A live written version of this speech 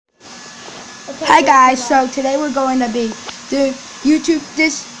Hi guys, so today we're going to be doing YouTube.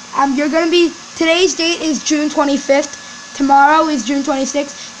 Today's date is June 25th. Tomorrow is June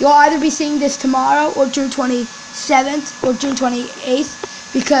 26th. You'll either be seeing this tomorrow or June 27th or June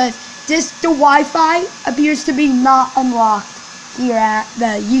 28th because the Wi-Fi appears to be not unlocked here at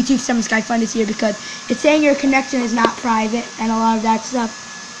the YouTube Summer Sky Fund this year because it's saying your connection is not private and a lot of that stuff.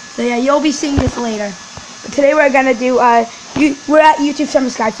 So yeah, you'll be seeing this later. But today we're gonna do we're at YouTube Summer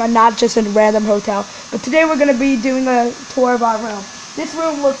Sky Fund, not just a random hotel. But today we're gonna be doing a tour of our room. This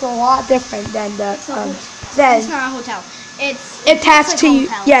room looks a lot different than the. It's not a hotel. It's attached to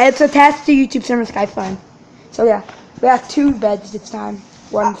hotel. Yeah, it's attached to YouTube Summer Sky Fund. So yeah, we have 2 beds this time.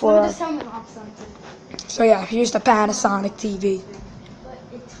 One for us. So yeah, here's the Panasonic TV.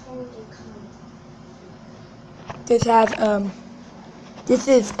 This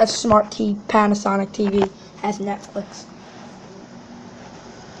is a smart Panasonic TV. Has Netflix.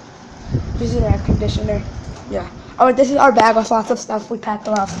 This is an air conditioner. Yeah. Oh, this is our bag with lots of stuff. We packed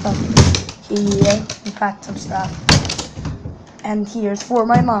a lot of stuff here. We packed some stuff. And here's for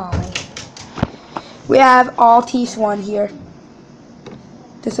my mommy. We have Altis One here.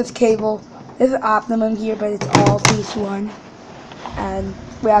 This is cable. This is Optimum here, but it's Altis One. And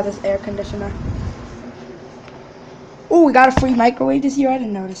we have this air conditioner. Oh, we got a free microwave this year. I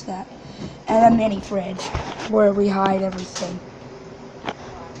didn't notice that. And a mini fridge where we hide everything.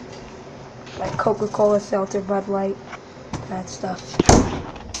 Like Coca-Cola, seltzer, Bud Light, that stuff.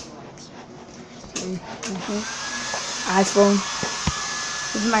 iPhone.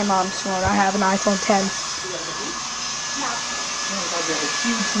 This is my mom's phone. I have an iPhone 10.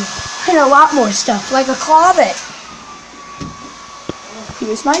 And a lot more stuff, like a closet.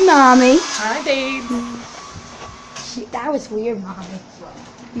 Here's my mommy. Hi, babe. That was weird, mommy.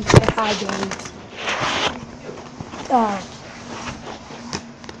 You said hi, babe. Yeah.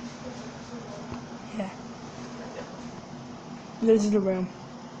 This is the room.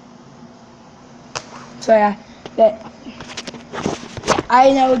 So yeah,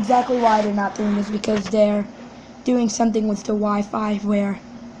 I know exactly why they're not doing this because they're doing something with the Wi-Fi where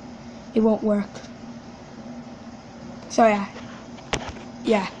it won't work. So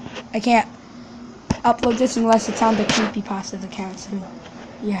yeah, I can't upload this unless it's on the Creepypasta's account. So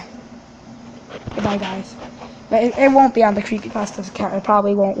yeah, goodbye guys. But it won't be on the Creepypasta's account. It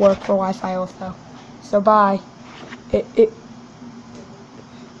probably won't work for Wi-Fi also. So bye.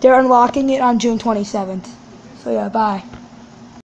 They're unlocking it on June 27th. So yeah, bye.